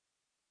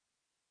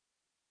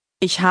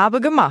Ich habe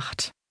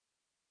gemacht.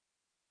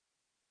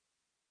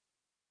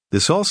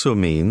 This also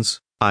means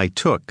I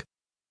took.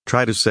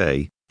 Try to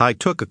say, I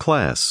took a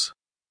class.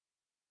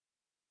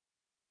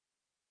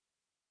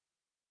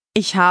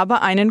 Ich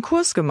habe einen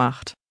Kurs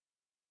gemacht.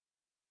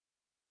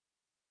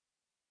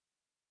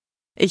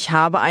 Ich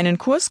habe einen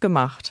Kurs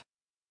gemacht.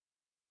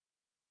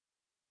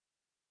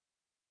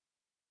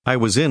 I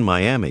was in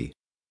Miami.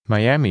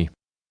 Miami.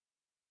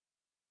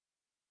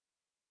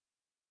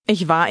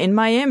 Ich war in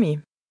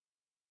Miami.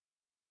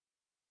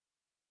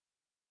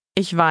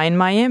 Ich war in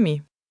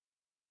Miami.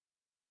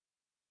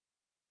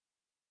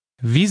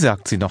 Wie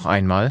sagt sie noch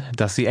einmal,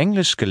 dass sie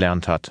Englisch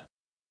gelernt hat?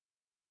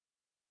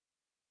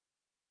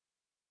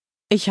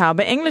 Ich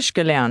habe Englisch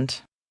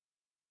gelernt.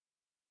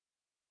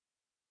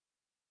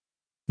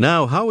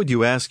 Now, how would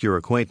you ask your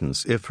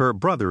acquaintance if her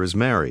brother is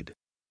married?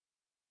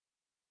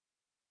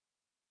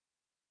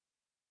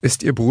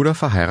 Ist Ihr Bruder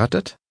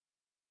verheiratet?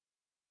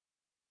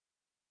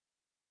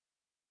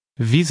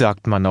 Wie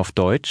sagt man auf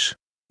Deutsch?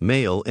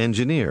 Male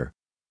engineer.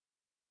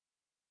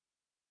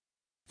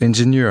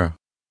 Ingenieur.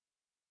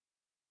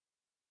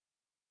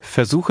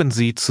 Versuchen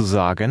Sie zu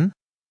sagen,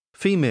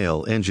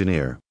 Female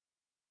engineer.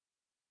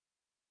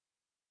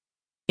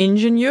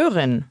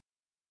 Ingenieurin.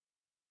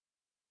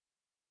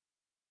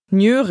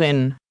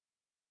 Ingenieurin.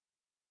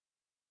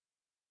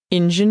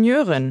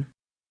 Ingenieurin.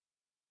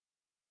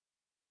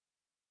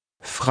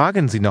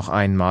 fragen Sie noch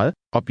einmal,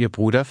 ob Ihr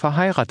Bruder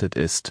verheiratet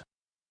ist.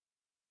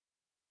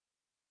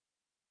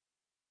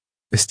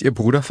 Ist Ihr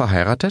Bruder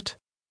verheiratet?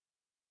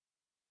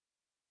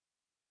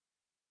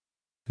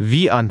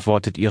 Wie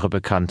antwortet Ihre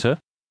Bekannte?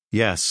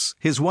 Yes,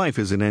 his wife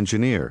is an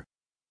engineer.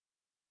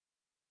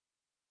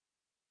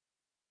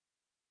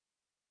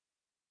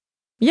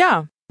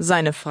 Ja,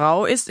 seine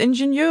Frau ist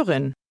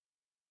Ingenieurin.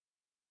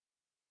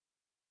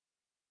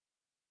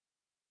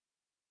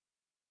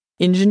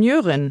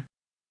 Ingenieurin.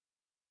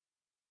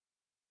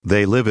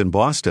 They live in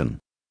Boston.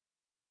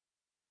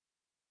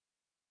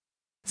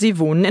 Sie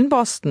wohnen in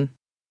Boston.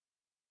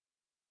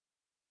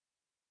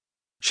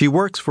 She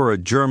works for a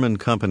German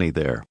company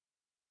there.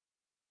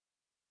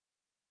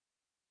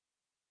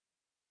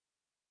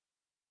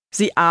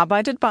 Sie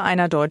arbeitet bei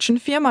einer deutschen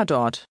Firma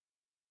dort.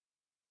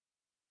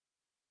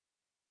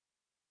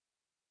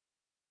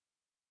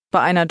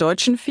 Bei einer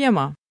deutschen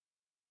Firma.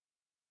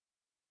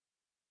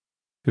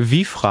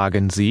 Wie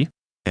fragen Sie?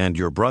 And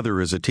your brother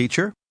is a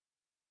teacher?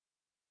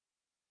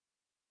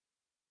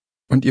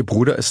 Und Ihr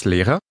Bruder ist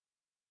Lehrer?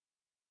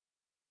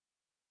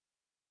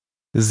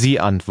 Sie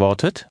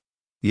antwortet,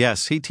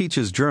 Yes, he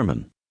teaches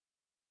German.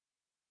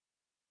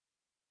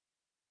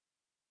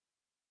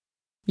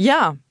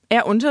 Ja,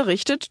 er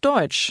unterrichtet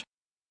Deutsch.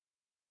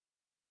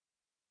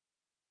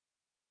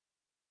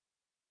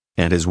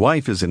 And his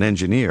wife is an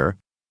engineer.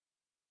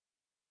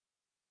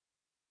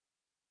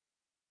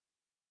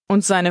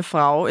 Und seine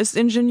Frau ist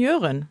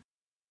Ingenieurin.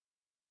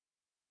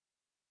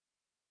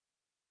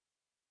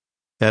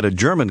 At a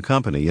German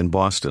company in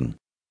Boston.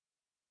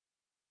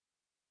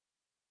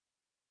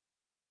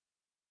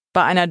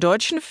 Bei einer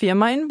deutschen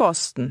Firma in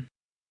Boston.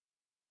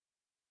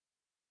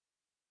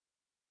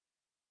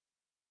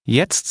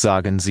 jetzt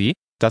sagen Sie,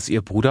 dass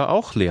Ihr Bruder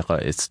auch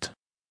Lehrer ist.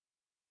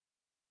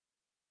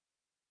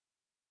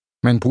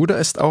 Mein Bruder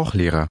ist auch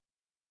Lehrer.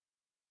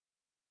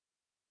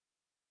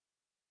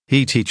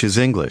 He teaches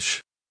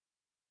English.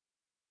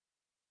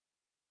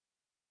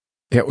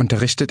 Er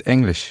unterrichtet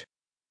Englisch.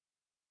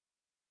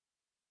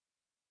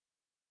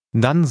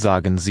 Dann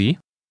sagen Sie,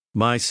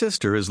 My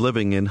sister is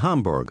living in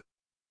Hamburg.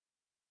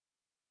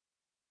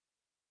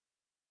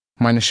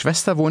 Meine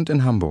Schwester wohnt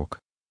in Hamburg.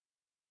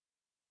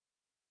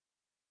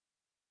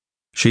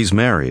 She's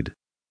married.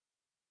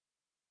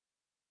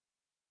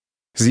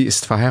 Sie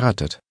ist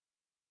verheiratet.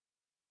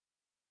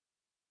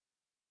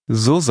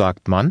 so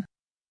sagt man,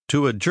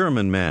 To a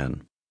German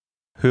man.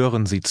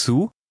 hören Sie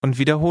zu und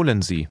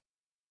wiederholen Sie.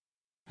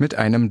 Mit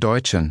einem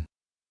Deutschen.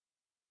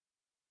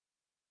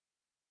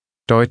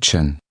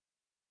 Deutschen.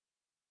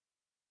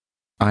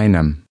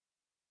 Einem.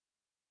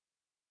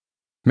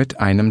 Mit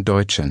einem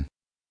Deutschen.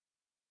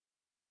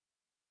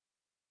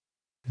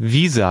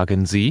 Wie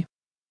sagen Sie?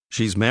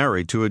 She's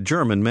married to a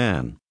German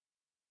man.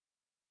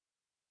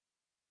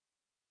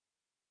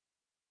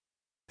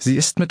 Sie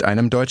ist mit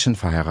einem Deutschen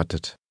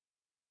verheiratet.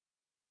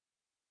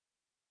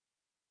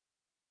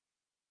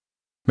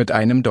 Mit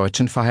einem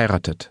Deutschen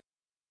verheiratet.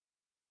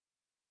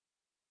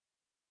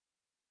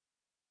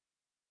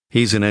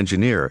 He's an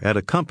engineer at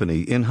a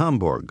company in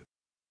Hamburg.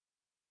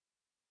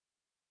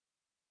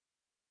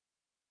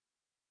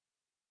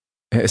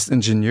 Er ist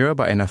Ingenieur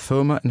bei einer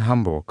Firma in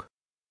Hamburg.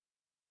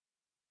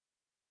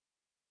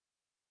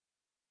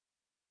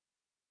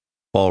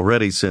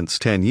 Already since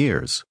 10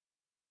 years.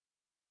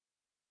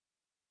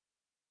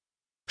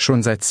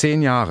 Schon seit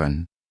 10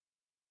 Jahren.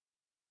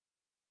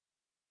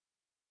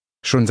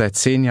 Schon seit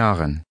 10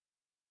 Jahren.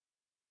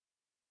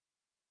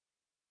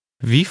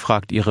 Wie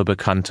fragt Ihre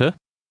Bekannte?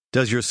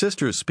 Does your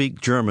sister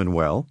speak German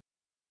well?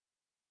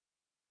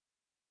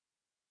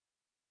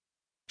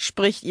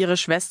 Spricht Ihre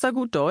Schwester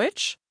gut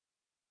Deutsch?